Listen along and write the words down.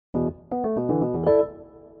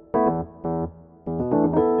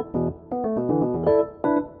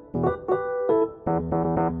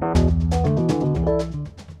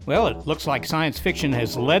Looks like science fiction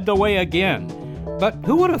has led the way again. But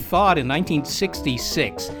who would have thought in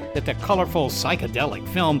 1966 that the colorful psychedelic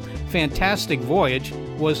film Fantastic Voyage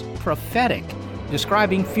was prophetic,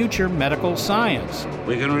 describing future medical science?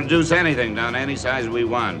 We can reduce anything down to any size we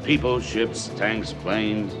want. People, ships, tanks,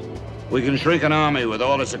 planes. We can shrink an army with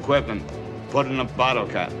all its equipment, put in a bottle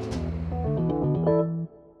cap.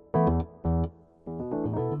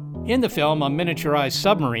 In the film, a miniaturized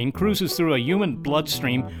submarine cruises through a human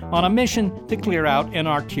bloodstream on a mission to clear out an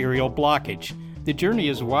arterial blockage. The journey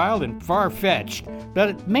is wild and far-fetched, but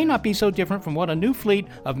it may not be so different from what a new fleet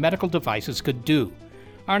of medical devices could do.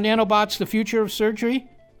 Are nanobots the future of surgery?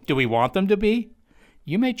 Do we want them to be?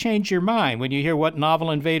 You may change your mind when you hear what novel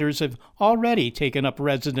invaders have already taken up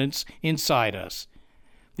residence inside us.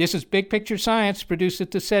 This is Big Picture Science, produced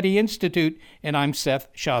at the SETI Institute, and I'm Seth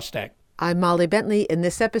Shostak. I'm Molly Bentley. In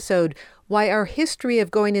this episode, why our history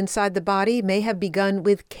of going inside the body may have begun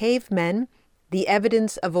with cavemen, the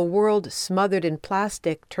evidence of a world smothered in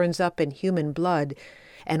plastic turns up in human blood,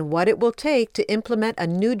 and what it will take to implement a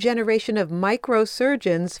new generation of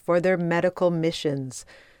microsurgeons for their medical missions.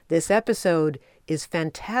 This episode is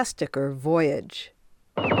Fantasticer Voyage.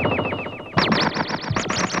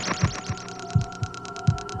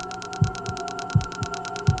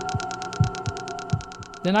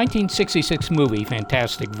 The 1966 movie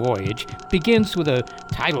Fantastic Voyage begins with a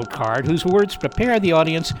title card whose words prepare the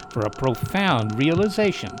audience for a profound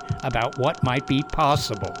realization about what might be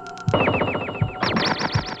possible.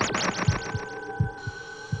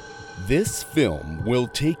 This film will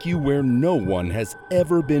take you where no one has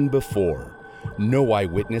ever been before. No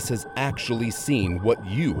eyewitness has actually seen what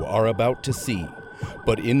you are about to see.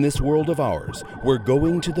 But in this world of ours, where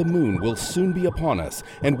going to the moon will soon be upon us,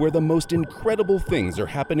 and where the most incredible things are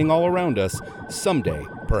happening all around us, someday,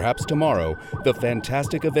 perhaps tomorrow, the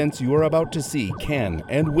fantastic events you are about to see can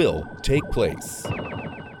and will take place.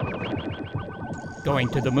 Going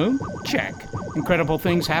to the moon? Check. Incredible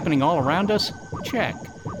things happening all around us? Check.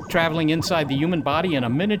 Traveling inside the human body in a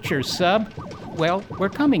miniature sub? Well, we're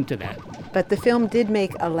coming to that. But the film did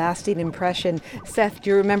make a lasting impression. Seth,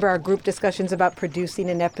 do you remember our group discussions about producing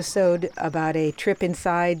an episode about a trip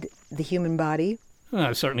inside the human body?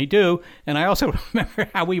 I certainly do. And I also remember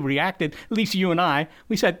how we reacted, at least you and I.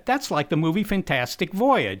 We said, that's like the movie Fantastic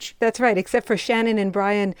Voyage. That's right, except for Shannon and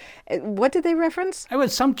Brian. What did they reference? It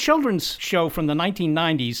was some children's show from the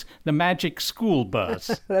 1990s, The Magic School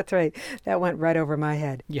Bus. That's right. That went right over my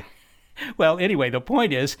head. Yeah. Well, anyway, the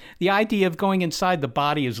point is, the idea of going inside the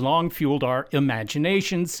body has long fueled our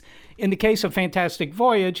imaginations. In the case of Fantastic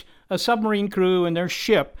Voyage, a submarine crew and their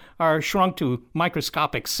ship are shrunk to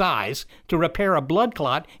microscopic size to repair a blood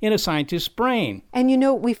clot in a scientist's brain. And you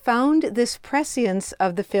know, we found this prescience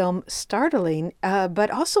of the film startling,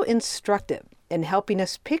 but also instructive in helping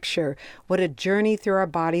us picture what a journey through our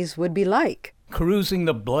bodies would be like. Cruising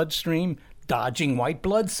the bloodstream, dodging white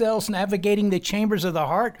blood cells, navigating the chambers of the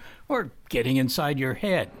heart, or getting inside your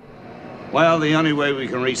head? Well, the only way we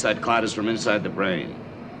can reach that clot is from inside the brain.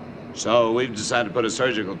 So we've decided to put a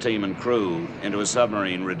surgical team and crew into a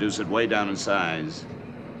submarine, reduce it way down in size,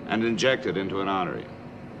 and inject it into an artery.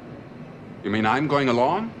 You mean I'm going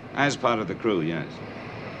along? As part of the crew, yes.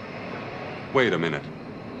 Wait a minute.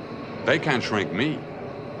 They can't shrink me.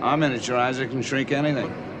 Our miniaturizer can shrink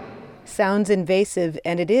anything. Sounds invasive,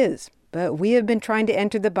 and it is. But we have been trying to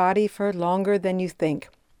enter the body for longer than you think.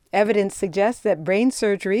 Evidence suggests that brain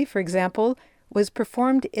surgery, for example, was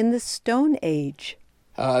performed in the Stone Age.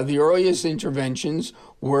 The earliest interventions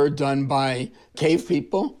were done by cave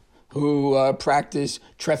people who practiced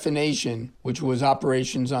trephination, which was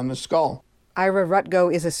operations on the skull. Ira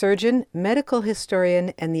Rutgo is a surgeon, medical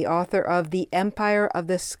historian, and the author of The Empire of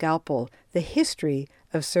the Scalpel, The History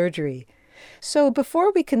of Surgery. So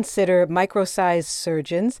before we consider micro-sized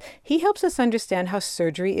surgeons, he helps us understand how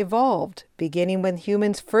surgery evolved, beginning when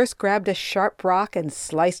humans first grabbed a sharp rock and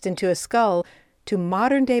sliced into a skull, to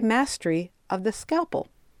modern-day mastery of the scalpel.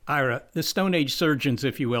 Ira, the Stone Age surgeons,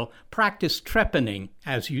 if you will, practiced trepanning,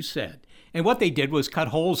 as you said. And what they did was cut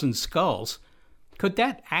holes in skulls. Could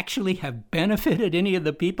that actually have benefited any of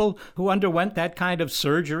the people who underwent that kind of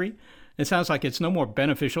surgery? It sounds like it's no more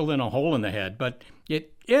beneficial than a hole in the head, but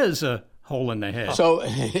it is a hole in the head. So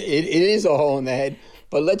it is a hole in the head,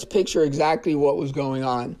 but let's picture exactly what was going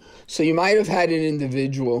on. So you might have had an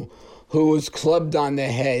individual who was clubbed on the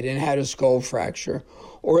head and had a skull fracture,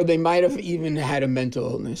 or they might have even had a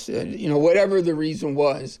mental illness. Whatever the reason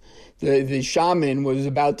was, the shaman was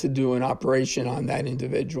about to do an operation on that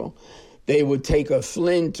individual. They would take a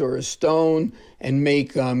flint or a stone and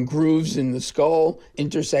make grooves in the skull,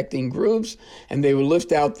 intersecting grooves, and they would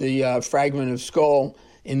lift out the fragment of skull,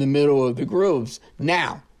 in the middle of the grooves.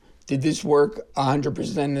 Now, did this work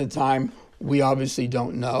 100% of the time? We obviously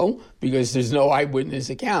don't know because there's no eyewitness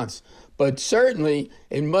accounts. But certainly,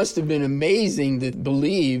 it must have been amazing to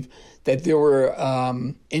believe that there were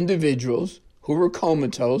individuals who were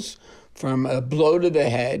comatose from a blow to the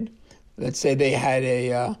head. Let's say they had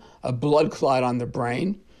a blood clot on the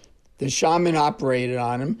brain. The shaman operated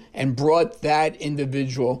on him and brought that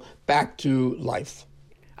individual back to life.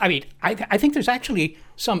 I mean, I think there's actually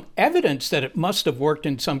some evidence that it must have worked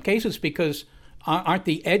in some cases because aren't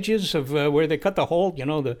the edges of where they cut the hole,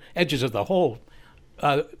 the edges of the hole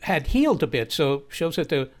had healed a bit, so it shows that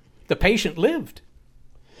the patient lived.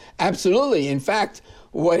 Absolutely. In fact,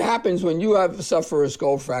 what happens when you suffer a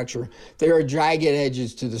skull fracture, there are jagged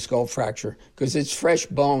edges to the skull fracture because it's fresh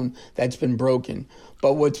bone that's been broken.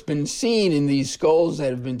 But what's been seen in these skulls that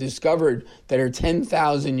have been discovered that are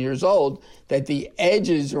 10,000 years old, that the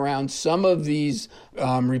edges around some of these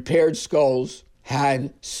repaired skulls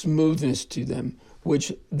had smoothness to them,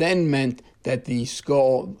 which then meant that the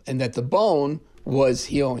skull and that the bone was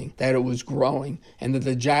healing, that it was growing, and that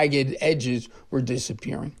the jagged edges were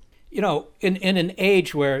disappearing. In an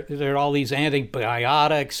age where there are all these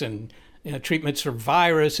antibiotics and treatments for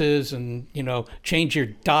viruses and, change your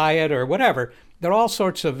diet or whatever, there are all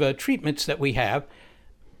sorts of treatments that we have,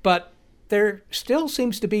 but there still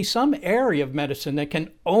seems to be some area of medicine that can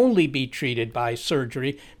only be treated by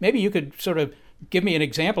surgery. Maybe you could sort of give me an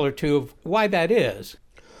example or two of why that is.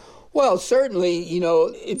 Well, certainly,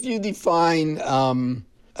 if you define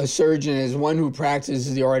a surgeon as one who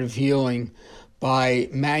practices the art of healing by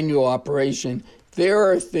manual operation, there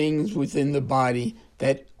are things within the body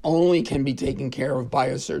that only can be taken care of by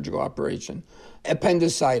a surgical operation.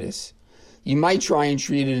 Appendicitis. You might try and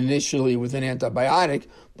treat it initially with an antibiotic,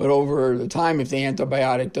 but over the time, if the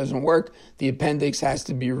antibiotic doesn't work, the appendix has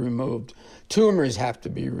to be removed. Tumors have to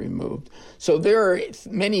be removed. So there are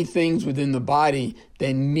many things within the body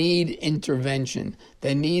that need intervention,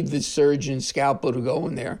 that need the surgeon's scalpel to go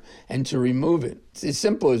in there and to remove it. It's as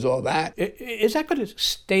simple as all that. Is that going to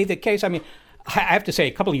stay the case? I mean, I have to say,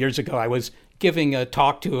 a couple of years ago, I was giving a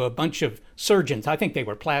talk to a bunch of surgeons. I think they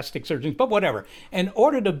were plastic surgeons, but whatever. In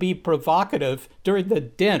order to be provocative during the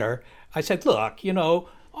dinner, I said, look,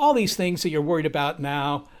 all these things that you're worried about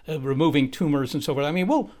now, removing tumors and so forth, I mean,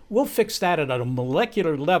 we'll fix that at a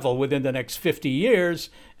molecular level within the next 50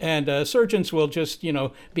 years, and surgeons will just,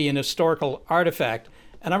 be an historical artifact.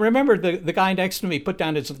 And I remember the guy next to me put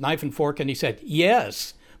down his knife and fork and he said,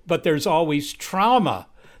 yes, but there's always trauma.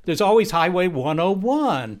 There's always Highway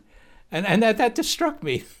 101. And that struck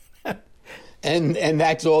me. And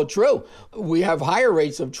that's all true. We have higher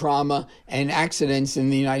rates of trauma and accidents in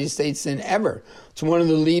the United States than ever. It's one of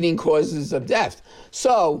the leading causes of death.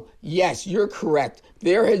 So, yes, you're correct.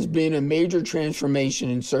 There has been a major transformation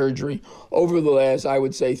in surgery over the last, I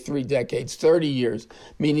would say, 3 decades, 30 years,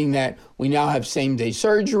 meaning that we now have same-day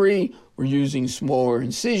surgery, we're using smaller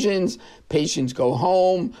incisions, patients go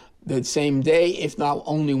home the same day, if not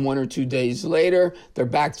only 1 or 2 days later, they're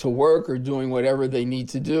back to work or doing whatever they need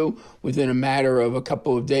to do within a matter of a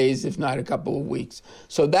couple of days, if not a couple of weeks.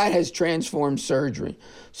 So that has transformed surgery.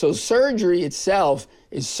 So surgery itself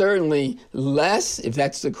is certainly less, if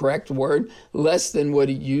that's the correct word, less than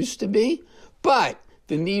what it used to be, but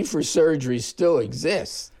the need for surgery still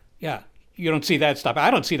exists. Yeah. You don't see that stopping. I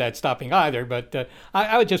don't see that stopping either, but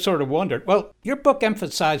I would just sort of wonder. Well, your book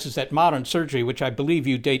emphasizes that modern surgery, which I believe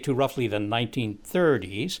you date to roughly the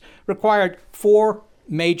 1930s, required 4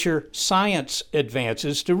 major science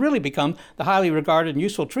advances to really become the highly regarded and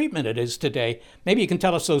useful treatment it is today. Maybe you can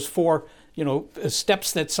tell us those 4,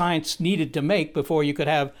 steps that science needed to make before you could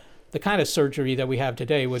have the kind of surgery that we have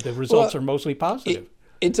today, where the results are mostly positive.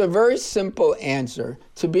 It's a very simple answer.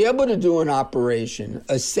 To be able to do an operation,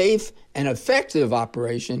 a safe and effective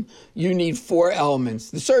operation, you need 4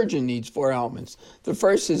 elements. The surgeon needs 4 elements. The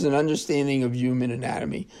first is an understanding of human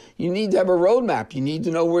anatomy. You need to have a roadmap. You need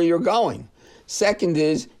to know where you're going. Second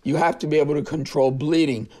is you have to be able to control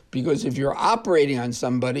bleeding, because if you're operating on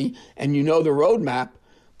somebody and you know the roadmap,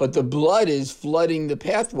 but the blood is flooding the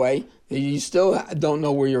pathway, you still don't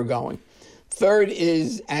know where you're going. Third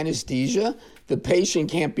is anesthesia. The patient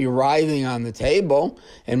can't be writhing on the table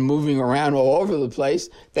and moving around all over the place.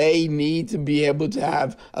 They need to be able to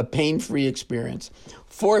have a pain-free experience.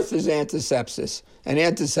 Fourth is antisepsis. And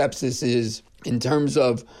antisepsis is, in terms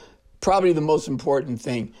of probably the most important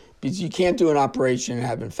thing, because you can't do an operation and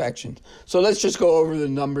have infections. So let's just go over the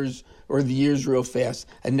numbers or the years real fast.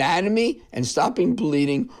 Anatomy and stopping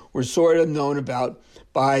bleeding were sort of known about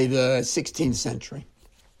by the 16th century.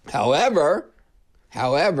 However,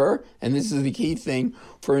 However, and this is the key thing,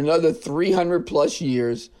 for another 300 plus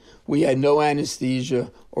years, we had no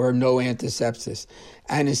anesthesia or no antisepsis.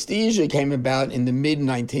 Anesthesia came about in the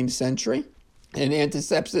mid-19th century, and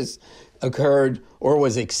antisepsis occurred or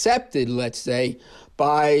was accepted, let's say,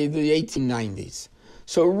 by the 1890s.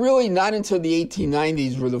 So really not until the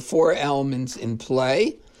 1890s were the four elements in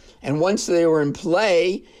play. And once they were in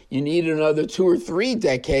play, you needed another 2 or 3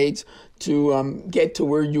 decades to get to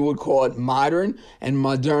where you would call it modern, and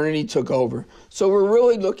modernity took over. So we're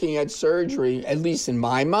really looking at surgery, at least in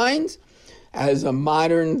my mind, as a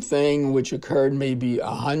modern thing which occurred maybe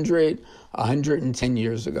 100, 110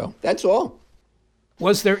 years ago. That's all.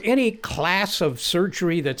 Was there any class of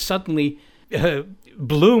surgery that suddenly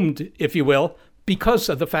bloomed, if you will, because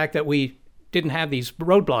of the fact that we didn't have these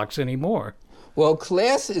roadblocks anymore? Well,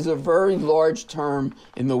 class is a very large term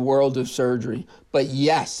in the world of surgery, but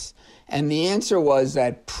yes. And the answer was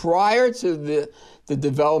that prior to the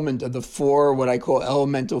development of the 4, what I call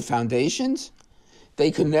elemental foundations,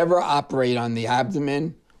 they could never operate on the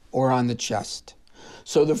abdomen or on the chest.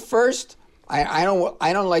 So the first, I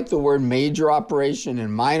don't like the word major operation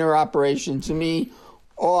and minor operation. To me,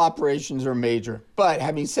 all operations are major. But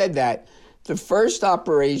having said that, the first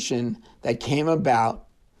operation that came about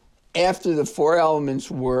after the 4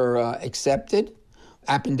 elements were accepted,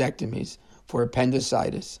 appendectomies for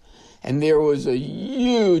appendicitis. And there was a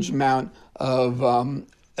huge amount of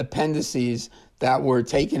appendices that were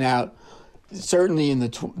taken out, certainly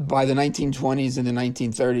by the 1920s and the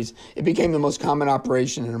 1930s. It became the most common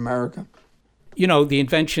operation in America. You know, the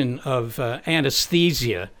invention of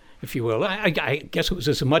anesthesia, if you will, I guess it was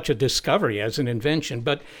as much a discovery as an invention.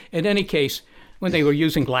 But in any case, when they were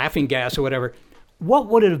using laughing gas or whatever, what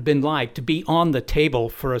would it have been like to be on the table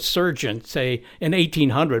for a surgeon, say, in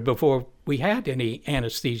 1800 before we had any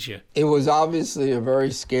anesthesia? It was obviously a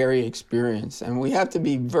very scary experience, and we have to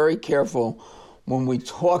be very careful when we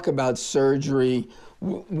talk about surgery.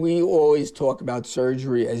 We always talk about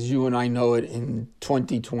surgery as you and I know it in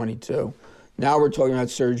 2022. Now we're talking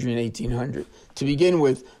about surgery in 1800. To begin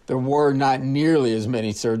with, there were not nearly as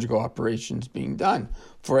many surgical operations being done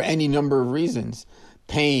for any number of reasons.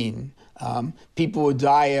 Pain. People would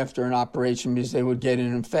die after an operation because they would get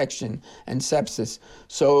an infection and sepsis.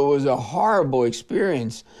 So it was a horrible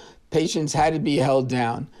experience. Patients had to be held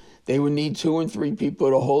down. They would need 2 and 3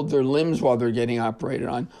 people to hold their limbs while they're getting operated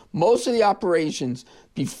on. Most of the operations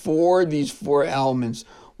before these 4 elements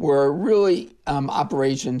were really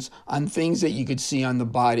operations on things that you could see on the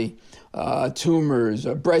body. Tumors,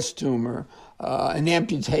 a breast tumor, an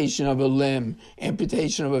amputation of a limb,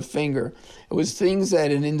 amputation of a finger. It was things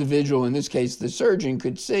that an individual, in this case the surgeon,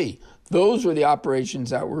 could see. Those were the operations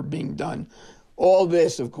that were being done. All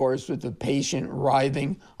this, of course, with the patient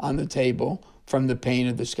writhing on the table from the pain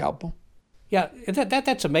of the scalpel. Yeah,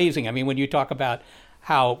 that's amazing. I mean, when you talk about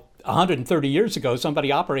how 130 years ago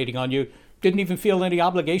somebody operating on you didn't even feel any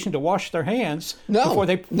obligation to wash their hands before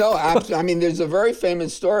they... No, I mean, there's a very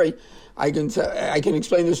famous story. I can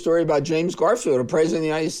explain the story about James Garfield, a president of the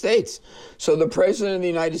United States. So the president of the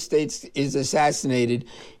United States is assassinated.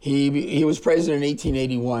 He was president in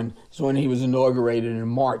 1881. It's when he was inaugurated in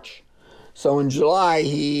March. So in July,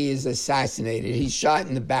 he is assassinated. He's shot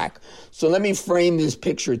in the back. So let me frame this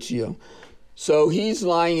picture to you. So he's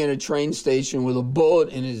lying in a train station with a bullet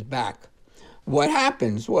in his back. What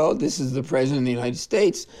happens? Well, this is the president of the United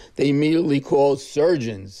States. They immediately call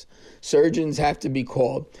surgeons. Surgeons have to be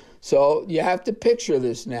called. So you have to picture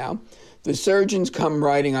this now. The surgeons come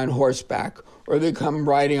riding on horseback, or they come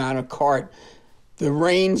riding on a cart. The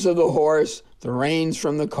reins of the horse, the reins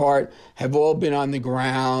from the cart have all been on the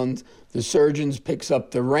ground. The surgeons picks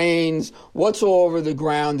up the reins. What's all over the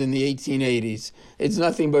ground in the 1880s? It's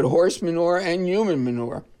nothing but horse manure and human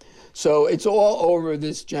manure. So it's all over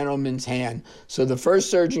this gentleman's hand. So the first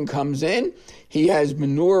surgeon comes in. He has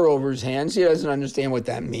manure over his hands. He doesn't understand what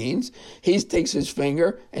that means. He takes his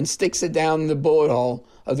finger and sticks it down the bullet hole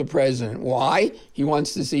of the president. Why? He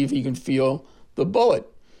wants to see if he can feel the bullet.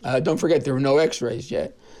 Don't forget, there were no x-rays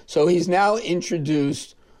yet. So he's now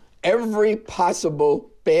introduced every possible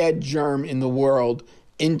bad germ in the world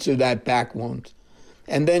into that back wound.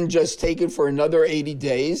 And then just take it for another 80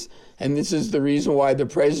 days. And this is the reason why the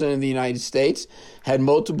president of the United States had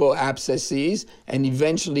multiple abscesses and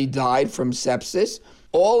eventually died from sepsis.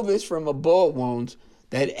 All this from a bullet wound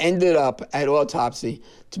that ended up at autopsy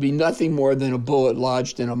to be nothing more than a bullet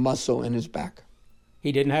lodged in a muscle in his back.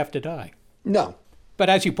 He didn't have to die. No. But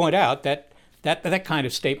as you point out, that kind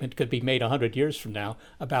of statement could be made 100 years from now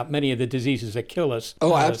about many of the diseases that kill us.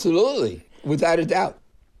 Oh, absolutely. Without a doubt.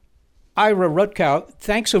 Ira Rutkow,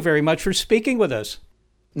 thanks so very much for speaking with us.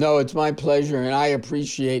 No, it's my pleasure, and I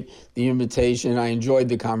appreciate the invitation. I enjoyed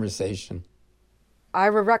the conversation.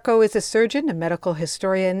 Ira Rucko is a surgeon, a medical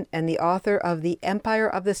historian, and the author of The Empire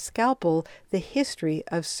of the Scalpel, The History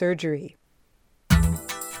of Surgery.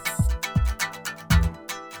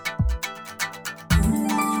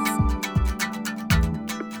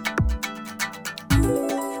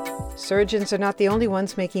 Surgeons are not the only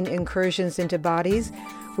ones making incursions into bodies.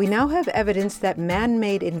 We now have evidence that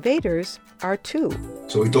man-made invaders are too.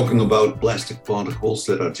 So we're talking about plastic particles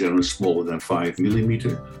that are generally smaller than 5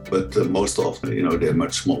 millimeter, but most often, they're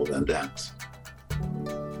much smaller than that.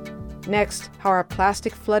 Next, how our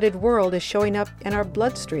plastic-flooded world is showing up in our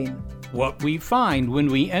bloodstream. What we find when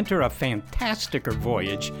we enter a fantastical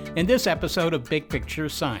voyage in this episode of Big Picture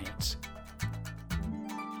Science.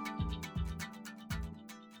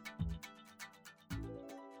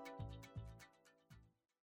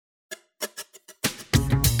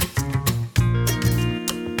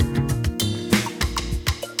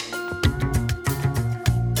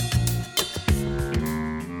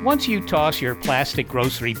 Once you toss your plastic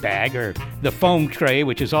grocery bag or the foam tray,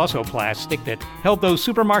 which is also plastic, that held those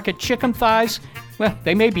supermarket chicken thighs, well,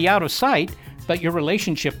 they may be out of sight, but your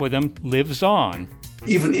relationship with them lives on.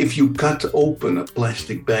 Even if you cut open a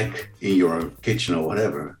plastic bag in your kitchen or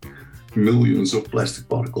whatever, millions of plastic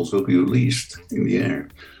particles will be released in the air.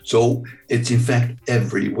 So it's in fact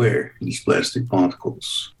everywhere, these plastic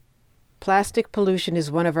particles. Plastic pollution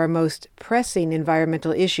is one of our most pressing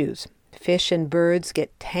environmental issues. Fish and birds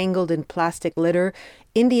get tangled in plastic litter.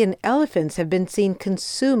 Indian elephants have been seen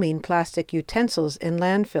consuming plastic utensils in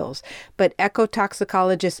landfills. But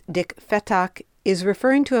ecotoxicologist Dick Fetak is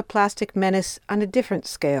referring to a plastic menace on a different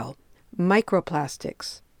scale: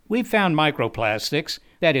 microplastics. We've found microplastics,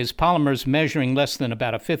 that is, polymers measuring less than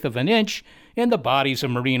about 1/5 of an inch, in the bodies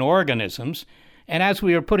of marine organisms. And as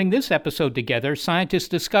we were putting this episode together, scientists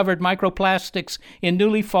discovered microplastics in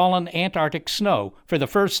newly fallen Antarctic snow for the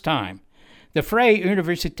first time. The Vrije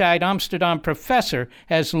Universiteit Amsterdam professor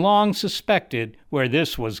has long suspected where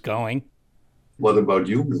this was going. What about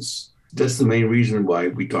humans? That's the main reason why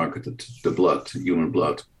we targeted the blood, human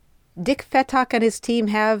blood. Dick Fetak and his team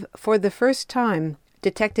have, for the first time,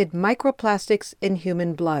 detected microplastics in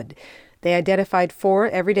human blood. They identified 4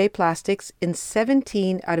 everyday plastics in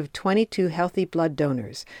 17 out of 22 healthy blood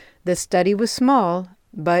donors. The study was small,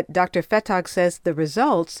 but Dr. Fetak says the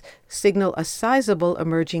results signal a sizable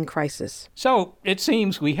emerging crisis. So it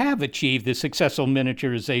seems we have achieved the successful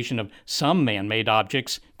miniaturization of some man-made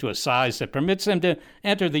objects to a size that permits them to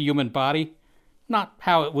enter the human body. Not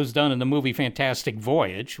how it was done in the movie Fantastic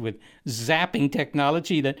Voyage, with zapping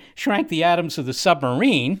technology that shrank the atoms of the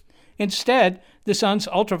submarine. Instead, the sun's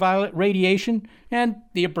ultraviolet radiation and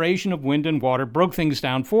the abrasion of wind and water broke things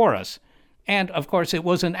down for us. And, of course, it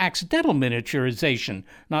was an accidental miniaturization,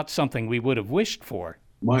 not something we would have wished for.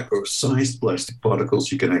 Micro-sized plastic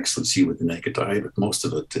particles you can actually see with the naked eye, but most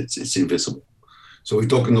of it's invisible. So we're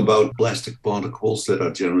talking about plastic particles that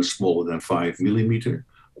are generally smaller than 5 millimeter,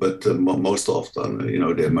 but most often,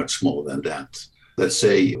 they're much smaller than that. Let's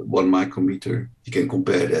say 1 micrometer. You can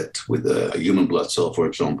compare that with a human blood cell, for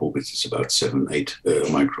example, which is about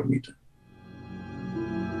 7-8 micrometer.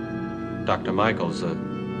 Dr. Michaels, the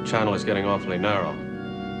channel is getting awfully narrow.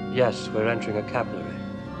 Yes, we're entering a capillary.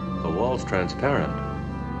 The wall's transparent.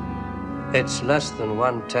 It's less than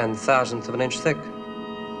 1/10,000th of an inch thick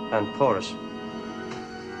and porous.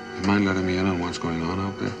 You mind letting me in on what's going on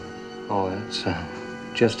out there? Oh, it's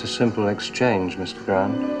just a simple exchange, Mr.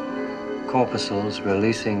 Grant. Corpuscles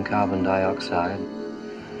releasing carbon dioxide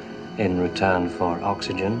in return for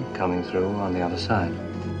oxygen coming through on the other side.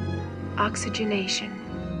 Oxygenation.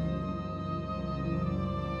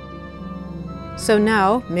 So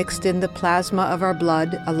now, mixed in the plasma of our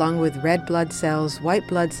blood, along with red blood cells, white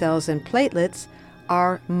blood cells, and platelets,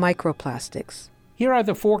 are microplastics. Here are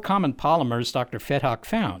the 4 common polymers Dr. Fetak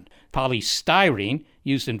found: polystyrene,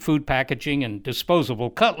 used in food packaging and disposable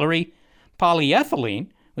cutlery; polyethylene,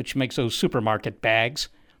 which makes those supermarket bags;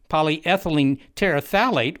 polyethylene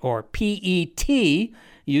terephthalate, or PET,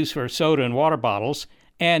 used for soda and water bottles;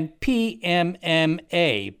 and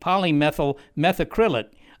PMMA, polymethyl methacrylate,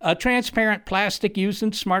 a transparent plastic used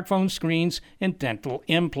in smartphone screens and dental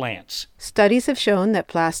implants. Studies have shown that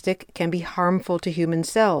plastic can be harmful to human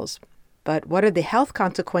cells. But what are the health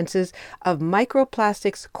consequences of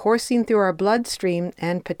microplastics coursing through our bloodstream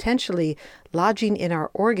and potentially lodging in our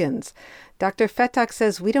organs? Dr. Fetak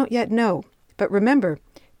says we don't yet know. But remember,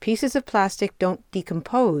 pieces of plastic don't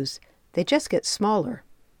decompose. They just get smaller.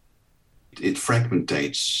 It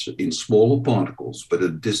fragmentates in smaller particles, but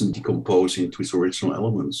it doesn't decompose into its original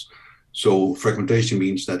elements. So fragmentation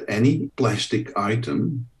means that any plastic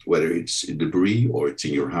item, whether it's debris or it's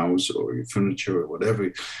in your house or your furniture or whatever,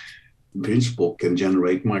 in principle can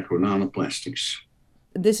generate micro nanoplastics.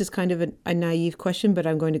 This is kind of a naive question, but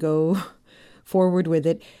I'm going to go forward with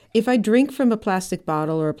it. If I drink from a plastic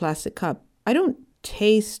bottle or a plastic cup, I don't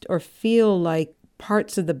taste or feel like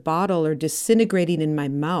parts of the bottle are disintegrating in my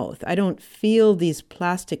mouth. I don't feel these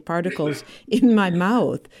plastic particles in my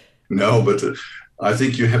mouth. No, but I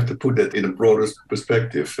think you have to put that in a broader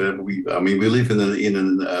perspective. We live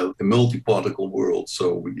in a multi-particle world.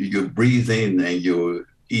 So you breathe in and you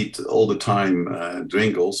eat all the time,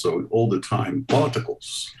 drink also all the time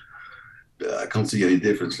particles. I can't see any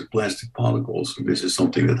difference with plastic particles. This is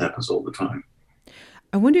something that happens all the time.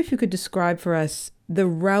 I wonder if you could describe for us the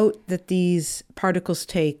route that these particles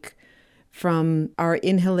take from our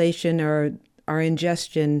inhalation or our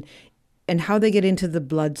ingestion and how they get into the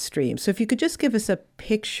bloodstream. So if you could just give us a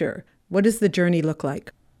picture, what does the journey look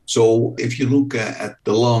like? So if you look at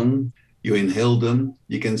the lung, you inhale them,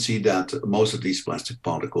 you can see that most of these plastic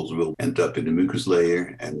particles will end up in the mucus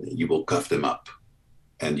layer and you will cough them up.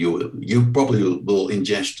 And you probably will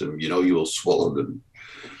ingest them, you will swallow them.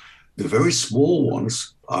 The very small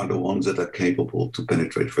ones are the ones that are capable to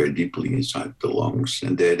penetrate very deeply inside the lungs,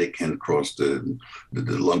 and there they can cross the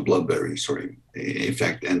lung-blood barrier, in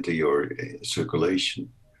fact, enter your circulation.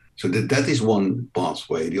 So that is one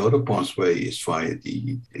pathway. The other pathway is via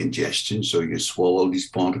the ingestion, so you swallow these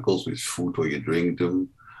particles with food or you drink them.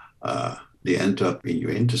 They end up in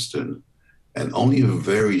your intestine, and only a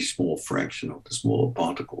very small fraction of the smaller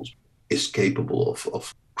particles is capable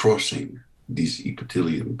of crossing these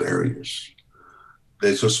epithelium barriers.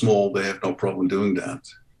 They're so small, they have no problem doing that.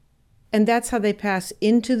 And that's how they pass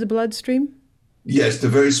into the bloodstream? Yes, the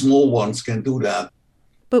very small ones can do that.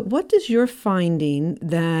 But what does your finding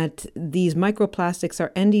that these microplastics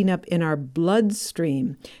are ending up in our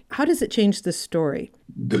bloodstream, how does it change the story?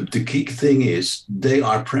 The key thing is they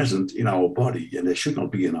are present in our body and they should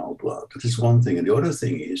not be in our blood. That is one thing. And the other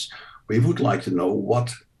thing is we would like to know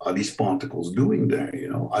what are these particles doing there?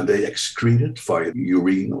 Are they excreted via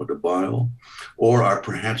urine or the bile? Or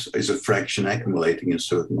is a fraction accumulating in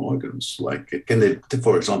certain organs? Like, can they,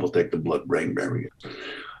 for example, take the blood-brain barrier?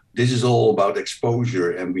 This is all about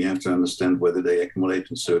exposure, and we have to understand whether they accumulate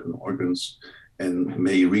in certain organs and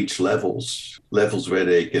may reach levels where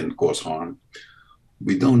they can cause harm.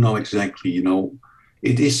 We don't know exactly,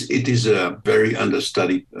 It is a very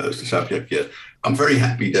understudied subject yet. I'm very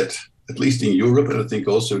happy that at least in Europe, and I think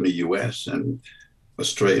also in the US and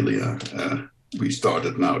Australia, we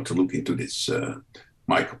started now to look into this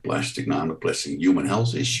microplastic, nanoplastic human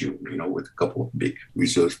health issue, with a couple of big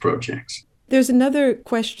research projects. There's another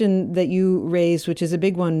question that you raised, which is a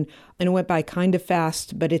big one, and it went by kind of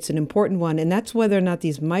fast, but it's an important one, and that's whether or not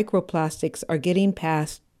these microplastics are getting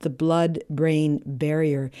past the blood-brain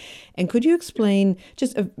barrier. And could you explain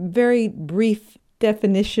just a very brief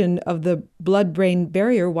definition of the blood-brain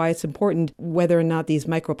barrier, why it's important, whether or not these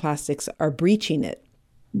microplastics are breaching it?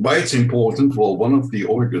 Why it's important? Well, one of the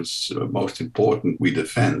organs most important we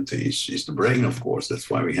defend is the brain, of course. That's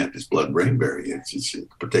why we have this blood-brain barrier. It's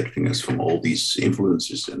protecting us from all these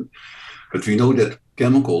influences. But we know that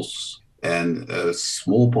chemicals and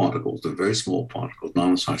small particles, the very small particles,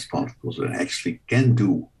 nano-sized particles, that actually can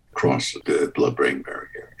cross the blood-brain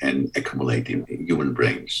barrier and accumulate in human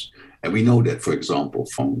brains. And we know that, for example,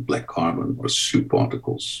 from black carbon or soot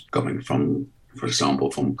particles coming from, for example,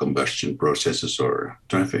 from combustion processes or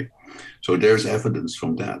traffic. So there's evidence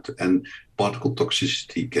from that. And particle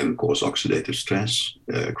toxicity can cause oxidative stress,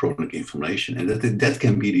 chronic inflammation, and that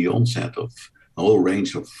can be the onset of a whole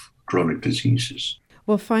range of chronic diseases.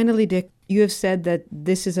 Well, finally, Dick, you have said that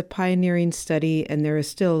this is a pioneering study and there is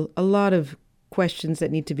still a lot of questions that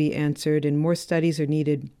need to be answered and more studies are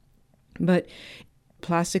needed. But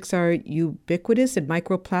plastics are ubiquitous, and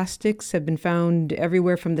microplastics have been found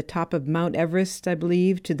everywhere from the top of Mount Everest, I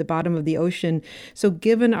believe, to the bottom of the ocean. So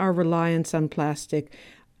given our reliance on plastic,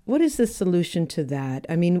 what is the solution to that?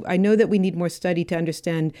 I mean, I know that we need more study to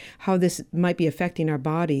understand how this might be affecting our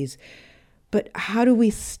bodies, but how do we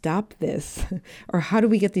stop this? Or how do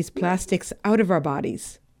we get these plastics out of our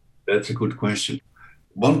bodies? That's a good question.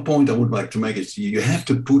 One point I would like to make is you have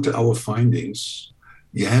to put our findings,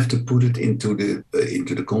 you have to put it into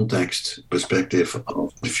the context perspective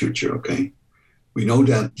of the future, okay? We know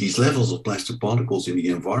that these levels of plastic particles in the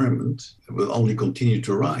environment will only continue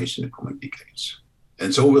to rise in the coming decades.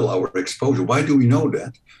 And so will our exposure. Why do we know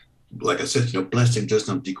that? Like I said, plastic does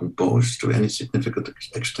not decompose to any significant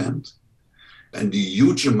extent. And the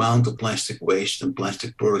huge amount of plastic waste and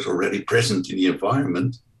plastic products already present in the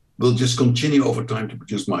environment will just continue over time to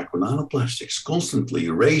produce micro nanoplastics, constantly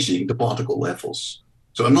raising the particle levels.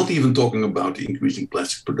 So I'm not even talking about increasing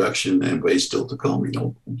plastic production and waste still to come.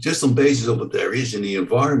 Just on basis of what there is in the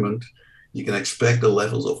environment, you can expect the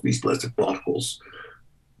levels of these plastic particles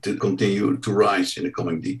to continue to rise in the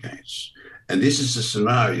coming decades. And this is a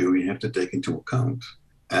scenario you have to take into account.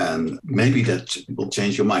 And maybe that will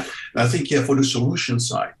change your mind. And I think, for the solution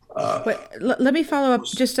side. But let me follow up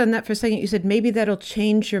just on that for a second. You said maybe that'll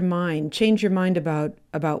change your mind. Change your mind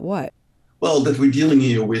about what? Well, that we're dealing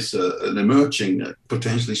here with an emerging,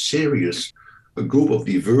 potentially serious group of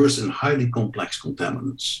diverse and highly complex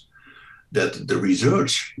contaminants. That the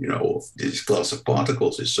research, of this class of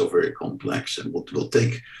particles is so very complex and will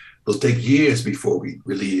take years before we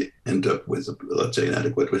really end up with, let's say, an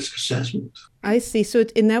adequate risk assessment. I see. So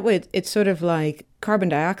in that way, it's sort of like carbon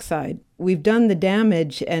dioxide. We've done the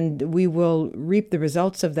damage and we will reap the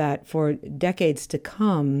results of that for decades to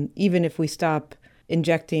come, even if we stop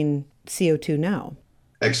injecting CO2 now.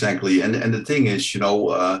 Exactly. And the thing is,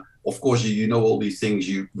 of course, all these things,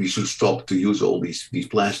 we should stop to use all these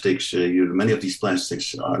plastics. Many of these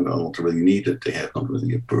plastics are not really needed. They have not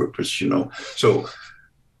really a purpose, So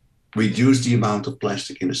reduce the amount of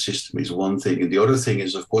plastic in the system is one thing. And the other thing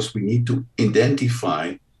is, of course, we need to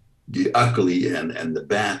identify the ugly and the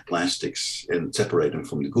bad plastics and separate them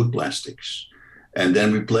from the good plastics. And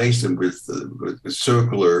then replace them with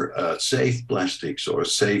circular, safe plastics or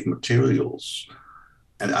safe materials.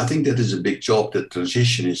 And I think that is a big job. That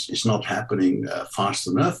transition is not happening fast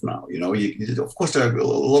enough now. Of course, there are a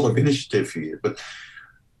lot of initiative here, but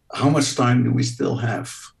how much time do we still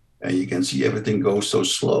have? And you can see everything goes so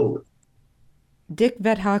slow. Dick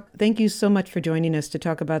Vethoek, thank you so much for joining us to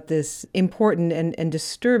talk about this important and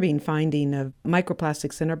disturbing finding of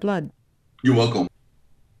microplastics in our blood. You're welcome.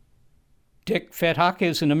 Dick Vethoek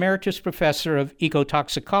is an emeritus professor of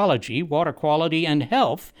ecotoxicology, water quality, and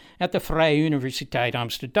health at the Vrije Universiteit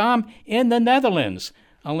Amsterdam in the Netherlands.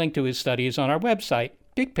 A link to his study is on our website,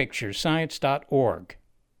 bigpicturescience.org.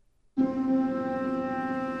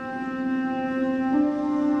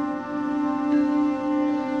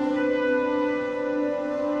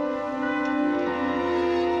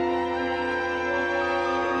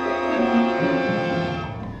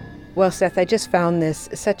 Well, Seth, I just found this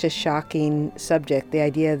such a shocking subject, the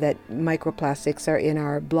idea that microplastics are in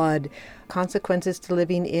our blood, consequences to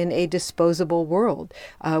living in a disposable world.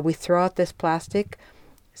 We throw out this plastic,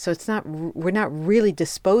 so we're not really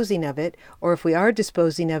disposing of it, or if we are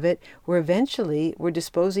disposing of it, we're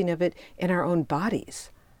disposing of it in our own bodies.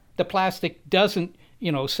 The plastic doesn't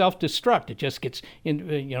self-destruct. It just gets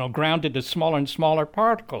grounded to smaller and smaller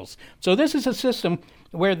particles. So this is a system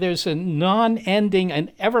where there's a non-ending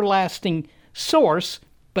and everlasting source,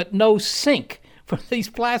 but no sink for these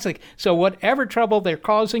plastic. So whatever trouble they're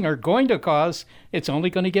causing or going to cause, it's only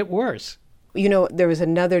going to get worse. There was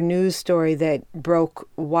another news story that broke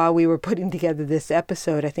while we were putting together this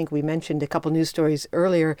episode. I think we mentioned a couple news stories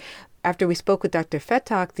earlier. After we spoke with Dr.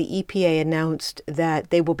 Vethoek, the EPA announced that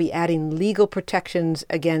they will be adding legal protections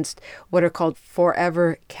against what are called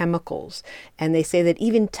forever chemicals. And they say that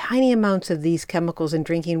even tiny amounts of these chemicals in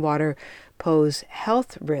drinking water pose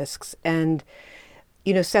health risks. And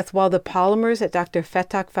Seth, while the polymers that Dr.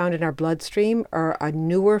 Vethoek found in our bloodstream are a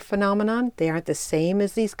newer phenomenon, they aren't the same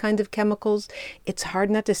as these kinds of chemicals, it's hard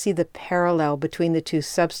not to see the parallel between the two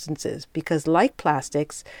substances because, like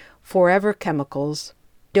plastics, forever chemicals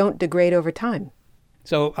don't degrade over time.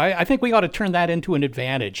 So I think we ought to turn that into an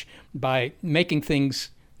advantage by making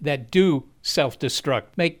things that do self-destruct,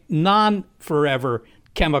 make non-forever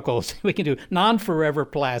chemicals. We can do non-forever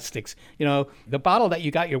plastics. The bottle that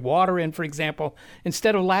you got your water in, for example,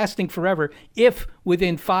 instead of lasting forever, if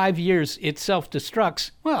within 5 years it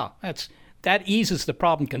self-destructs, well, that eases the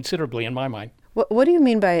problem considerably in my mind. What do you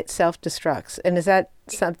mean by it self-destructs? And is that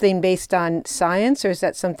something based on science or is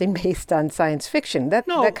that something based on science fiction? That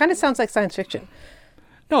kind of sounds like science fiction.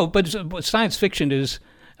 No, but science fiction is,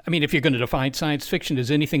 if you're going to define science fiction as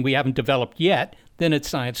anything we haven't developed yet, then it's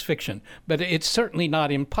science fiction. But it's certainly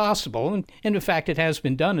not impossible. And in fact, it has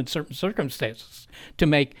been done in certain circumstances to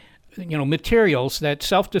make, materials that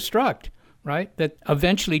self-destruct, right? That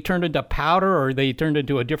eventually turn into powder or they turn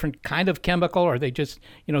into a different kind of chemical or they just,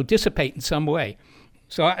 dissipate in some way.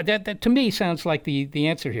 So that to me sounds like the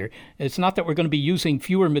answer here. It's not that we're going to be using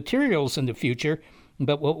fewer materials in the future,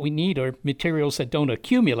 but what we need are materials that don't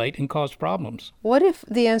accumulate and cause problems. What if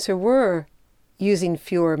the answer were using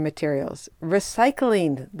fewer materials?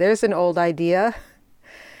 Recycling, there's an old idea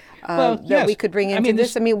that we could bring into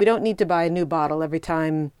this. We don't need to buy a new bottle every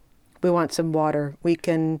time we want some water. We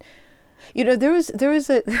can You know, there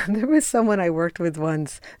was someone I worked with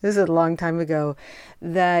once, this is a long time ago,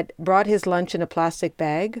 that brought his lunch in a plastic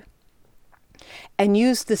bag and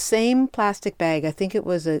used the same plastic bag, I think it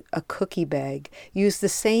was a cookie bag, used the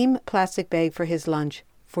same plastic bag for his lunch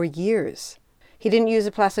for years. He didn't use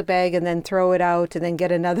a plastic bag and then throw it out and then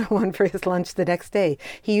get another one for his lunch the next day.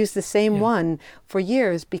 He used the same one for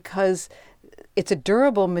years because it's a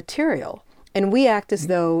durable material. And we act as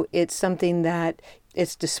though it's something that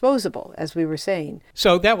it's disposable, as we were saying.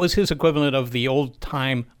 So that was his equivalent of the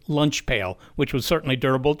old-time lunch pail, which was certainly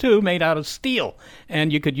durable too, made out of steel.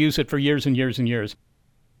 And you could use it for years and years and years.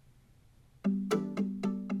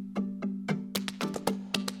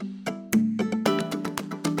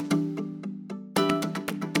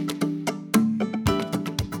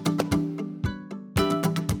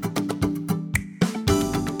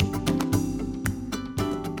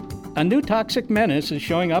 A new toxic menace is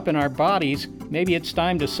showing up in our bodies. Maybe it's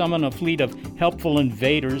time to summon a fleet of helpful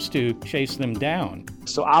invaders to chase them down.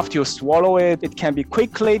 So after you swallow it, it can be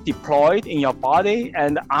quickly deployed in your body,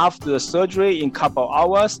 and after the surgery in a couple of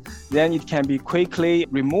hours, then it can be quickly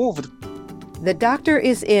removed. The doctor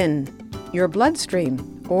is in your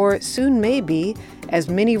bloodstream, or soon may be, as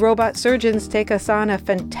mini robot surgeons take us on a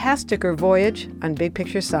fantasticer voyage on Big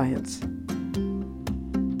Picture Science.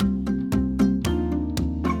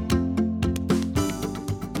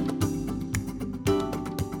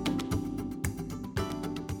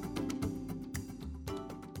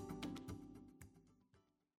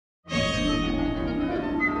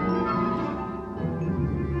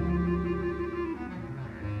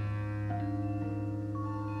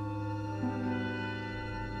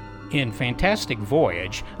 In Fantastic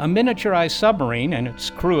Voyage, a miniaturized submarine and its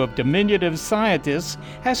crew of diminutive scientists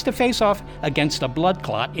has to face off against a blood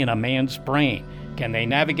clot in a man's brain. Can they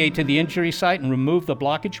navigate to the injury site and remove the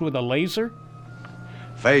blockage with a laser?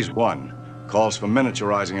 Phase 1 calls for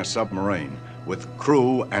miniaturizing a submarine with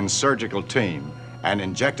crew and surgical team and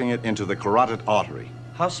injecting it into the carotid artery.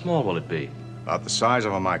 How small will it be? About the size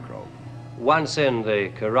of a microbe. Once in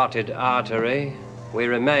the carotid artery, we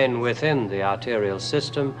remain within the arterial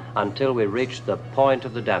system until we reach the point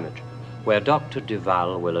of the damage, where Dr.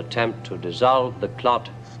 Duval will attempt to dissolve the clot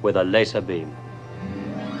with a laser beam.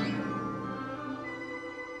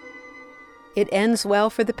 It ends well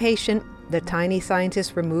for the patient. The tiny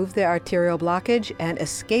scientists remove the arterial blockage and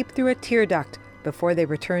escape through a tear duct before they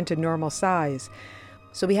return to normal size.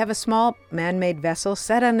 So we have a small man-made vessel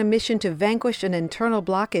set on a mission to vanquish an internal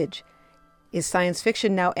blockage. Is science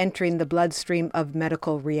fiction now entering the bloodstream of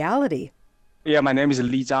medical reality? Yeah, my name is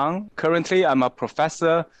Li Zhang. Currently, I'm a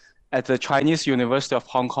professor at the Chinese University of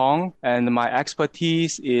Hong Kong, and my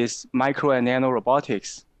expertise is micro and nano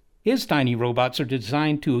robotics. His tiny robots are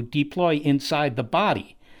designed to deploy inside the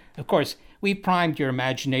body. Of course, we've primed your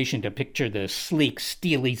imagination to picture the sleek,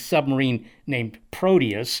 steely submarine named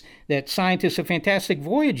Proteus that scientists of Fantastic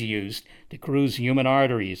Voyage used to cruise human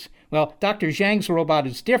arteries. Well, Dr. Zhang's robot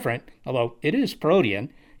is different, although it is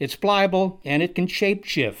protean. It's pliable and it can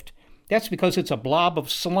shapeshift. That's because it's a blob of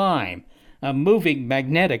slime, a moving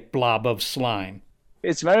magnetic blob of slime.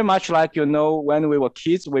 It's very much like, when we were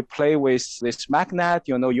kids, we play with this magnet.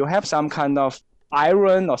 You have some kind of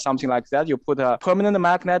iron or something like that. You put a permanent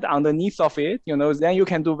magnet underneath of it, then you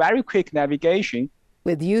can do very quick navigation.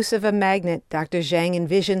 With use of a magnet, Dr. Zhang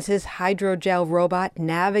envisions his hydrogel robot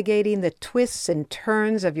navigating the twists and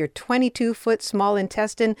turns of your 22-foot small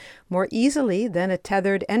intestine more easily than a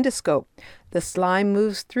tethered endoscope. The slime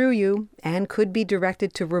moves through you and could be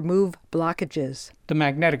directed to remove blockages. The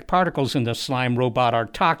magnetic particles in the slime robot are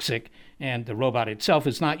toxic, and the robot itself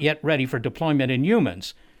is not yet ready for deployment in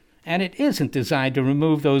humans. And it isn't designed to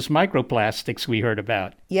remove those microplastics we heard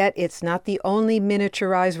about. Yet it's not the only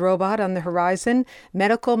miniaturized robot on the horizon.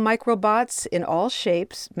 Medical microbots in all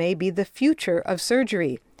shapes may be the future of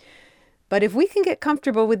surgery. But if we can get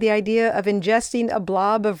comfortable with the idea of ingesting a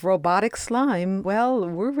blob of robotic slime, well,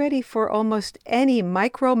 we're ready for almost any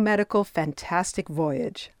micro-medical fantastic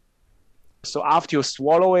voyage. So after you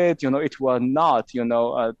swallow it, it will not,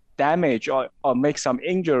 damage or make some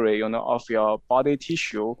injury, of your body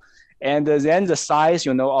tissue. And then the size,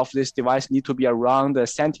 of this device need to be around a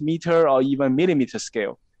centimeter or even millimeter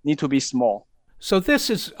scale, need to be small. So this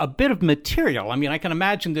is a bit of material. I mean, I can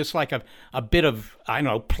imagine this like a bit of,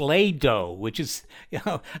 Play-Doh, which is, with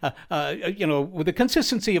the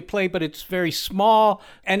consistency of play, but it's very small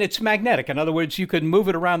and it's magnetic. In other words, you could move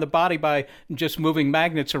it around the body by just moving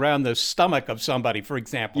magnets around the stomach of somebody, for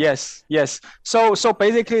example. Yes. So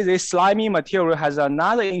basically, this slimy material has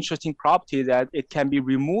another interesting property that it can be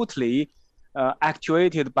remotely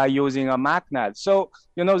actuated by using a magnet. So,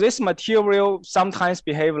 this material sometimes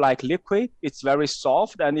behave like liquid. It's very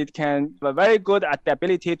soft and it can have a very good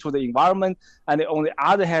adaptability to the environment. And on the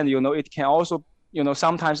other hand, it can also,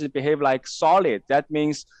 sometimes it behave like solid. That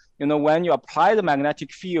means, when you apply the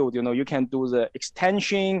magnetic field, you can do the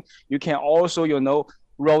extension. You can also,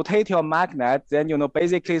 rotate your magnet. Then,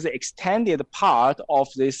 basically the extended part of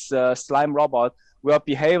this slime robot will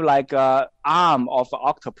behave like an arm of an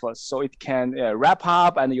octopus. So it can wrap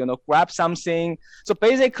up and, grab something. So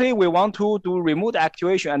basically we want to do remote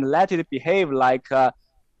actuation and let it behave like a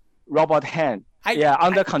robot hand.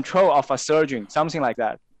 Under control of a surgeon, something like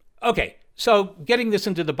that. Okay. So getting this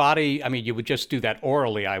into the body, I mean, you would just do that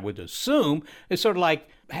orally, I would assume. It's sort of like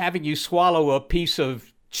having you swallow a piece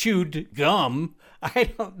of chewed gum.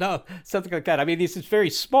 I don't know, something like that. I mean, this is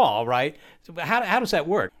very small, right? So how does that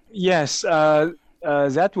work? Yes,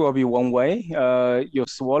 that will be one way. You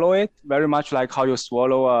swallow it very much like how you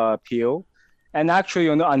swallow a pill. And actually,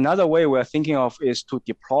 another way we're thinking of is to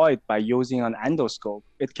deploy it by using an endoscope.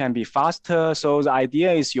 It can be faster. So the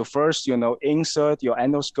idea is you first, insert your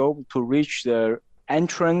endoscope to reach the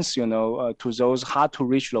entrance, to those hard to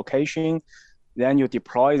reach location. Then you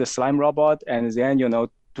deploy the slime robot and then,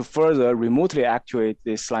 to further remotely actuate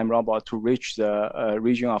the slime robot to reach the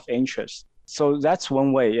region of interest. So that's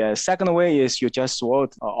one way. Second way is you just swallow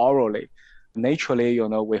it orally. Naturally,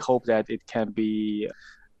 we hope that it can be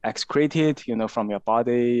excreted, from your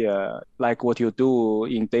body, like what you do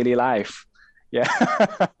in daily life. Yeah.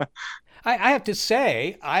 I have to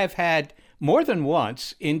say, I've had more than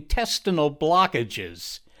once intestinal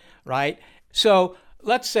blockages, right? So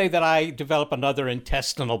let's say that I develop another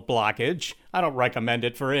intestinal blockage. I don't recommend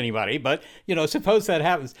it for anybody, but, suppose that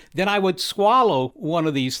happens. Then I would swallow one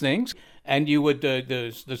of these things, and you would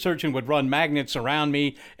the surgeon would run magnets around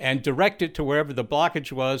me and direct it to wherever the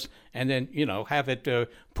blockage was, and then, have it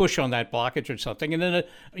push on that blockage or something. And then,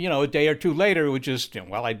 a day or two later, it would just,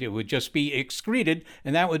 it would just be excreted,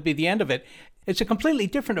 and that would be the end of it. It's a completely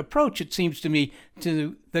different approach, it seems to me,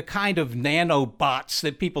 to the kind of nanobots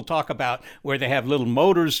that people talk about, where they have little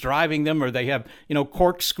motors driving them, or they have,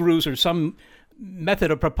 corkscrews or some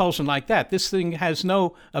method of propulsion like that. This thing has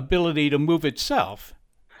no ability to move itself.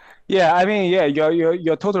 Yeah, I mean,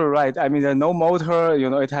 you're totally right. I mean, there's no motor,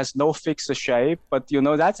 it has no fixed shape, but,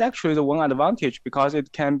 that's actually the one advantage because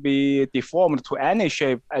it can be deformed to any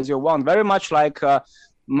shape as you want, very much like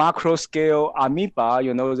macro scale amoeba,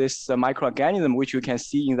 this microorganism which you can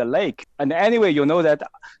see in the lake. And anyway, that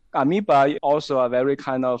amoeba also a very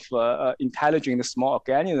kind of intelligent small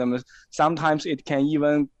organism. Sometimes it can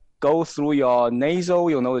even go through your nasal,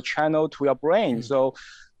 the channel to your brain. Mm-hmm. So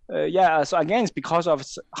so again, it's because of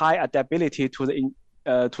high adaptability to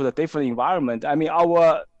the different environment. I mean,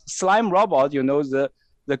 our slime robot,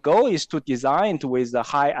 the goal is to design with a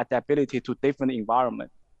high adaptability to different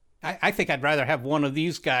environment. I think I'd rather have one of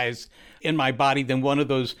these guys in my body than one of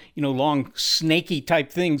those, long snaky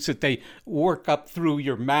type things that they work up through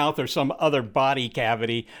your mouth or some other body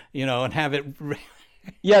cavity, and have it.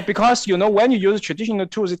 Yeah, because, when you use traditional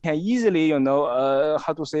tools, it can easily,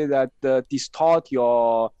 distort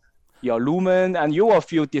your lumen and you will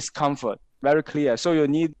feel discomfort. Very clear. So you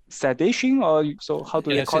need sedation or so how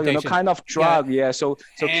do you call it? Kind of drug. Yeah. So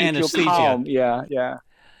keep you calm. Yeah.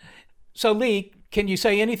 So Lee, can you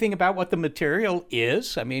say anything about what the material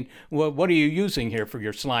is? I mean, what are you using here for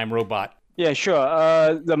your slime robot? Yeah,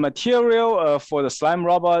 sure. The material for the slime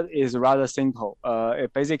robot is rather simple.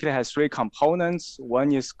 It basically has three components.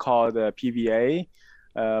 One is called PVA,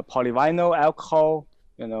 polyvinyl alcohol,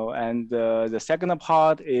 and the second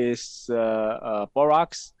part is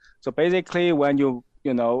borax. So basically, when you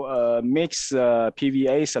mix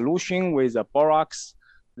PVA solution with the borax,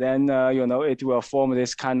 then it will form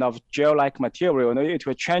this kind of gel-like material. It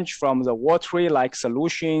will change from the watery-like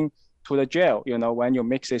solution to the gel, when you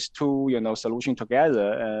mix these two, solution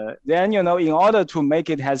together. Then, in order to make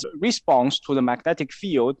it has response to the magnetic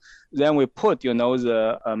field, then we put,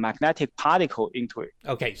 the magnetic particle into it.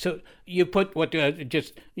 Okay, so you put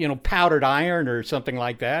just powdered iron or something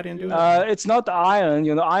like that into it? It's not iron.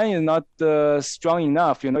 Iron is not strong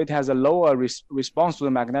enough. It has a lower response to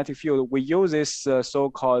the magnetic field. We use this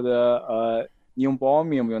so-called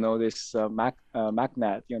neodymium, this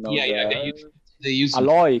magnet. They use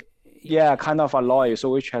alloy. Yeah, kind of alloy, so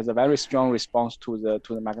which has a very strong response to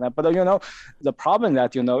the magnet. But the problem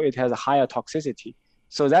that it has a higher toxicity.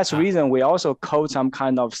 So that's the reason we also coat some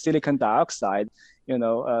kind of silicon dioxide,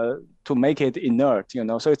 to make it inert.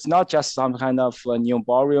 So it's not just some kind of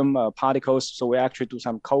neodymium particles. So we actually do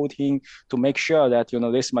some coating to make sure that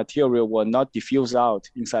this material will not diffuse out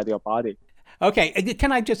inside your body. Okay,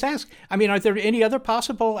 can I just ask, I mean, are there any other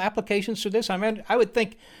possible applications for this? I mean, I would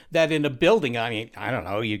think that in a building, I mean, I don't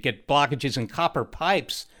know, you get blockages in copper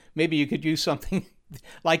pipes. Maybe you could use something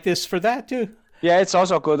like this for that too. Yeah, it's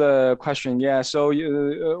also a good question. Yeah, so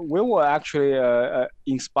we were actually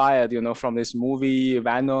inspired, from this movie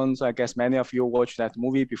Venom. I guess many of you watched that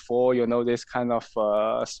movie before. This kind of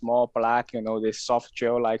small black, this soft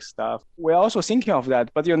gel-like stuff. We're also thinking of that.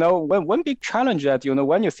 But one big challenge that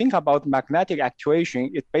when you think about magnetic actuation,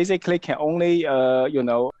 it basically can only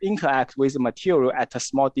interact with the material at a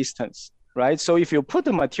small distance. Right. So if you put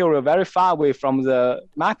the material very far away from the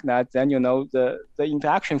magnet, then the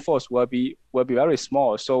interaction force will be very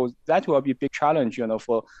small. So that will be a big challenge,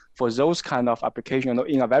 for those kind of applications,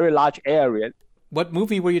 in a very large area. What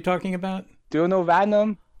movie were you talking about? Do you know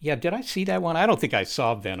Venom? Yeah, did I see that one? I don't think I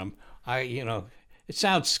saw Venom. It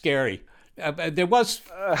sounds scary. There was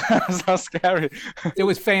so scary. There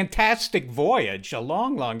was Fantastic Voyage a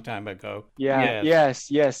long, long time ago. Yeah.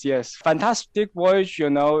 Yes. Fantastic Voyage.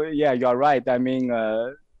 Yeah, you're right. I mean,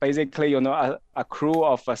 basically, a crew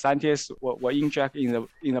of scientists were injected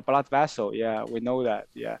in the blood vessel. Yeah, we know that.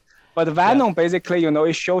 Yeah. But Venom, basically,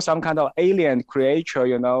 it shows some kind of alien creature.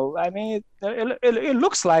 I mean, it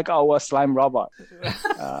looks like our slime robot.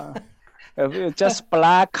 Just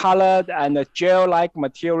black colored and a gel-like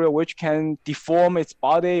material which can deform its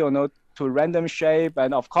body, to random shape,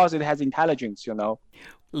 and of course it has intelligence.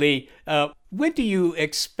 Lee, when do you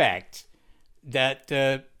expect that,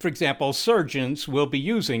 for example, surgeons will be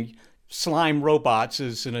using slime robots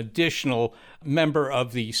as an additional member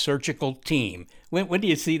of the surgical team? When do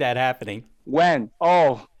you see that happening? When?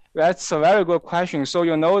 Oh, that's a very good question. So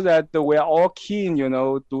that we're all keen,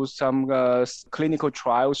 do some clinical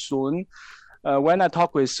trials soon. When I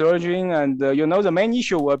talk with surgeon, and the main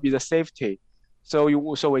issue will be the safety. So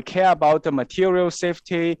we care about the material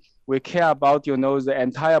safety. We care about the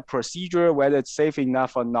entire procedure, whether it's safe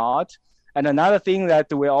enough or not. And another thing that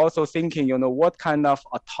we're also thinking, what kind of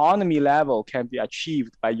autonomy level can be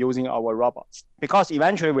achieved by using our robots? Because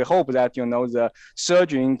eventually we hope that the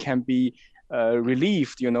surgeon can be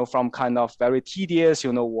relieved, from kind of very tedious,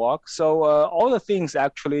 work. So all the things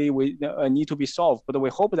actually we need to be solved, but we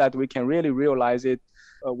hope that we can really realize it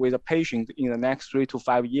with a patient in the next 3 to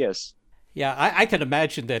 5 years. Yeah, I can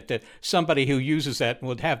imagine that somebody who uses that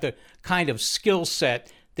would have the kind of skill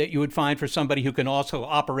set that you would find for somebody who can also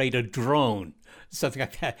operate a drone, something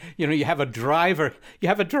like that. You have a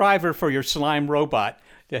driver for your slime robot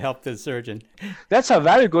to help the surgeon. That's a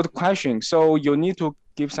very good question. So you need to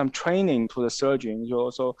give some training to the surgeon.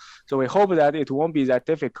 So we hope that it won't be that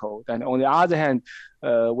difficult. And on the other hand,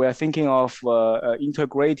 we are thinking of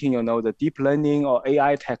integrating, the deep learning or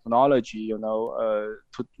AI technology, to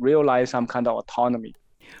realize some kind of autonomy.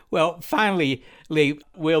 Well, finally, Lee,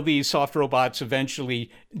 will these soft robots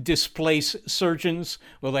eventually displace surgeons?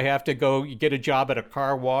 Will they have to go get a job at a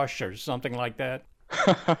car wash or something like that?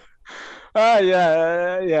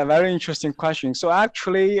 Yeah, very interesting question. So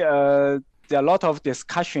actually, there are a lot of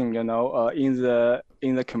discussion,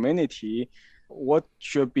 in the community, what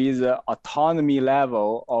should be the autonomy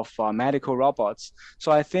level of medical robots.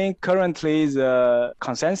 So I think currently the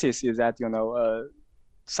consensus is that,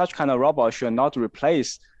 such kind of robot should not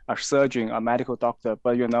replace a surgeon, a medical doctor,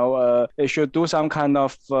 but, it should do some kind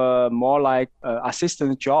of more like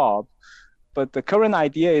assistant job. But the current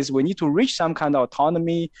idea is we need to reach some kind of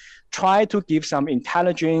autonomy, try to give some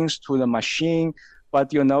intelligence to the machine,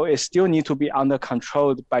 but, it still need to be under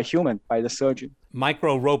control by the surgeon.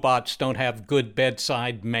 Micro robots don't have good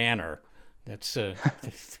bedside manner. That's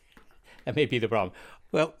that may be the problem.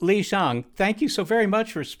 Well, Li Zhang, thank you so very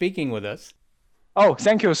much for speaking with us. Oh,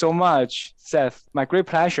 thank you so much, Seth. My great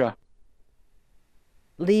pleasure.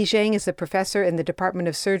 Li Zhang is a professor in the Department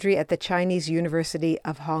of Surgery at the Chinese University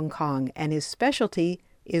of Hong Kong, and his specialty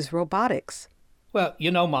is robotics. Well,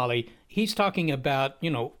 Molly, he's talking about,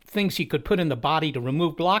 things you could put in the body to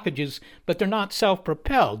remove blockages, but they're not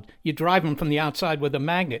self-propelled. You drive them from the outside with a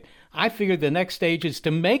magnet. I figure the next stage is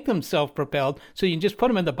to make them self-propelled so you can just put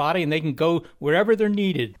them in the body and they can go wherever they're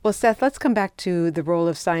needed. Well, Seth, let's come back to the role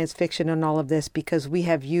of science fiction in all of this, because we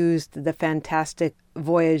have used the Fantastic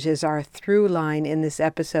Voyage as our through line in this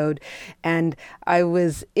episode. And I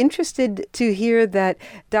was interested to hear that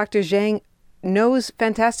Dr. Zhang knows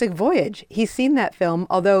Fantastic Voyage. He's seen that film,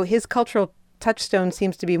 although his cultural touchstone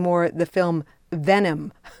seems to be more the film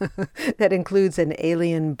Venom, that includes an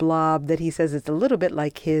alien blob that he says is a little bit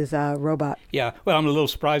like his robot. Yeah, well, I'm a little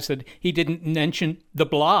surprised that he didn't mention the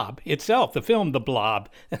blob itself, the film The Blob.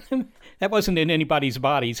 That wasn't in anybody's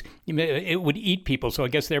bodies. It would eat people, so I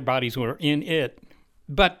guess their bodies were in it.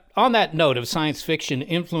 But on that note of science fiction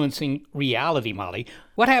influencing reality, Molly,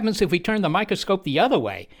 what happens if we turn the microscope the other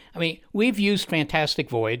way? I mean, we've used Fantastic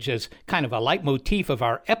Voyage as kind of a leitmotif of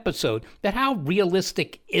our episode, but how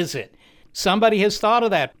realistic is it? Somebody has thought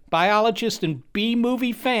of that. Biologist and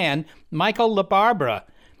B-movie fan Michael LaBarbera.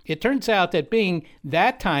 It turns out that being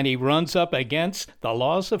that tiny runs up against the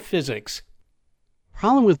laws of physics.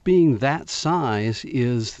 Problem with being that size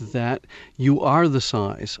is that you are the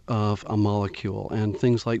size of a molecule, and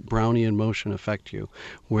things like Brownian motion affect you,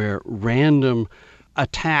 where random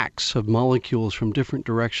attacks of molecules from different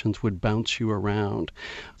directions would bounce you around.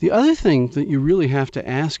 The other thing that you really have to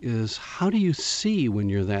ask is, how do you when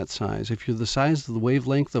you're that size? If you're the size of the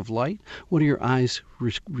wavelength of light, what do your eyes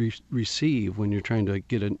receive when you're trying to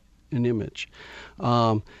get an image?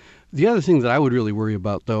 The other thing that I would really worry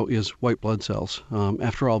about, though, is white blood cells.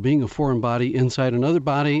 After all, being a foreign body inside another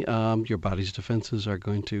body, your body's defenses are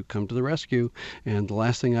going to come to the rescue, and the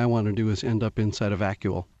last thing I want to do is end up inside a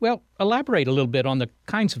vacuole. Well, elaborate a little bit on the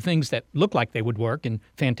kinds of things that look like they would work in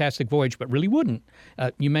Fantastic Voyage, but really wouldn't.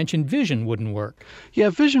 You mentioned vision wouldn't work. Yeah,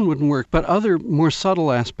 vision wouldn't work, but other more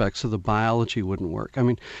subtle aspects of the biology wouldn't work. I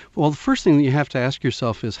mean, well, the first thing that you have to ask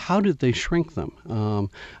yourself is, how did they shrink them?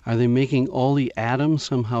 Are they making all the atoms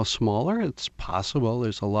somehow smaller? It's possible.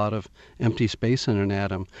 There's a lot of empty space in an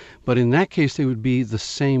atom. But in that case, they would be the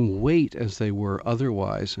same weight as they were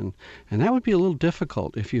otherwise. And that would be a little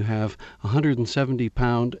difficult if you have a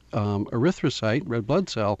 170-pound erythrocyte, red blood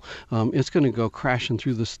cell. It's going to go crashing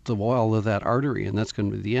through the wall of that artery, and that's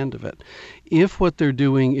going to be the end of it. If what they're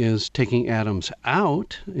doing is taking atoms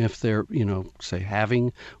out, if they're, say,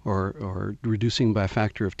 halving or reducing by a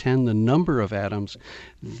factor of 10 the number of atoms,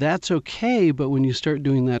 that's okay. But when you start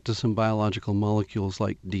doing that to some biological molecules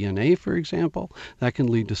like DNA, for example, that can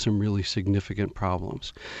lead to some really significant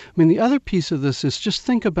problems. I mean, the other piece of this is just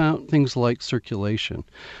think about things like circulation.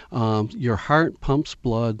 Your heart pumps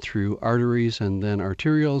blood through arteries and then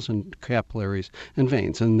arterioles and capillaries and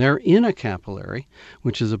veins. And they're in a capillary,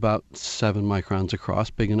 which is about 7 microns across,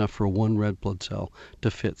 big enough for one red blood cell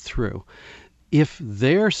to fit through. If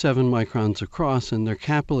they're 7 microns across and their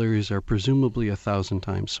capillaries are presumably 1,000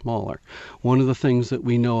 times smaller. One of the things that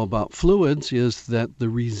we know about fluids is that the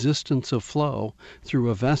resistance of flow through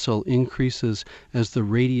a vessel increases as the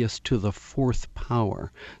radius to the 4th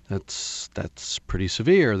power. That's pretty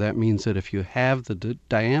severe. That means that if you have the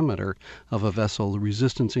diameter of a vessel, the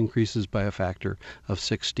resistance increases by a factor of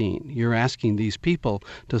 16. You're asking these people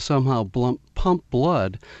to somehow pump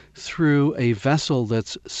blood through a vessel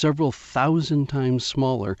that's several thousand times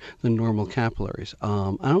smaller than normal capillaries.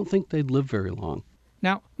 I don't think they'd live very long.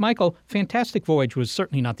 Now, Michael, Fantastic Voyage was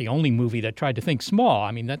certainly not the only movie that tried to think small.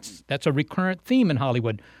 I mean, that's a recurrent theme in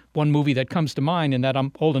Hollywood. One movie that comes to mind, and that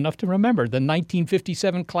I'm old enough to remember, the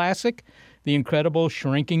 1957 classic, The Incredible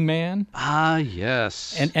Shrinking Man. Ah,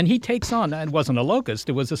 yes. And he takes on, it wasn't a locust,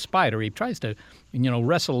 it was a spider. He tries to,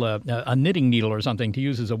 wrestle a knitting needle or something to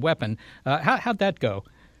use as a weapon. How'd that go?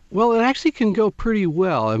 Well, it actually can go pretty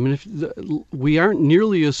well. I mean, we aren't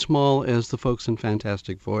nearly as small as the folks in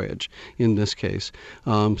Fantastic Voyage in this case.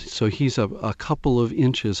 So he's a couple of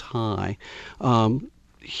inches high.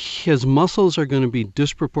 His muscles are going to be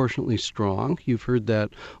disproportionately strong. You've heard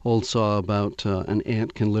that old saw about an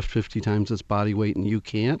ant can lift 50 times its body weight and you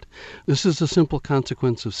can't. This is a simple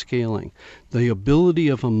consequence of scaling. The ability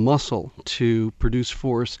of a muscle to produce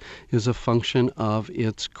force is a function of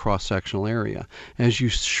its cross-sectional area. As you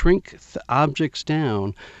shrink objects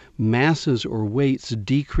down, masses or weights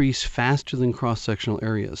decrease faster than cross-sectional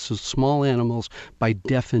areas. So small animals, by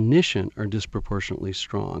definition, are disproportionately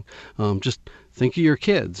strong. Just think of your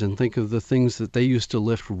kids and think of the things that they used to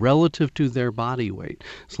lift relative to their body weight,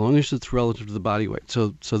 as long as it's relative to the body weight.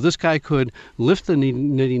 So this guy could lift the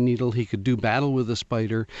knitting needle, he could do battle with a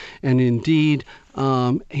spider, and indeed,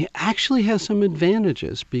 he actually has some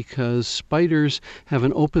advantages because spiders have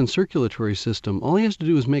an open circulatory system. All he has to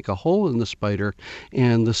do is make a hole in the spider,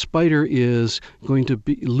 and the spider is going to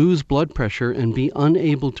lose blood pressure and be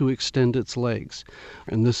unable to extend its legs.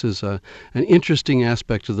 And this is an interesting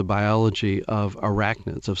aspect of the biology of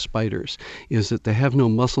arachnids, of spiders, is that they have no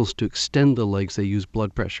muscles to extend the legs. They use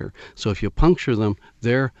blood pressure. So if you puncture them,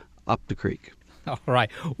 they're up the creek. All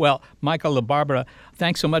right. Well, Michael LaBarbera,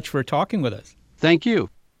 thanks so much for talking with us. Thank you.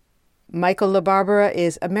 Michael LaBarbera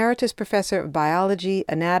is Emeritus Professor of Biology,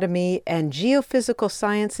 Anatomy, and Geophysical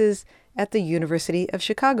Sciences at the University of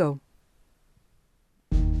Chicago.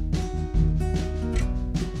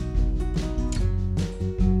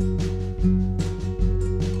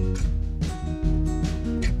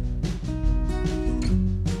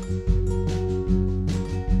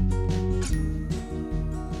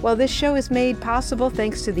 Well, Well, this show is made possible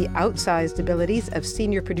thanks to the outsized abilities of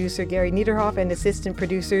senior producer Gary Niederhoff and assistant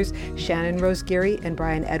producers Shannon Rose Geary and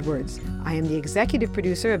Brian Edwards. I am the executive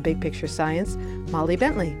producer of Big Picture Science, Molly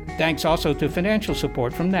Bentley. Thanks also to financial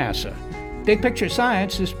support from NASA. Big Picture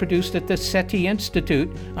Science is produced at the SETI Institute,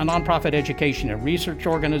 a nonprofit education and research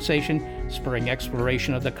organization spurring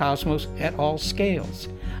exploration of the cosmos at all scales.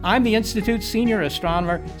 I'm the Institute's senior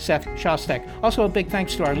astronomer, Seth Shostak. Also, a big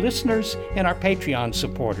thanks to our listeners and our Patreon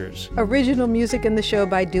supporters. Original music in the show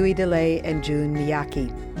by Dewey DeLay and June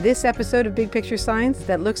Miyake. This episode of Big Picture Science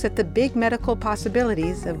that looks at the big medical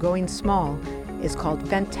possibilities of going small is called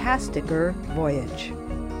Fantasticer Voyage.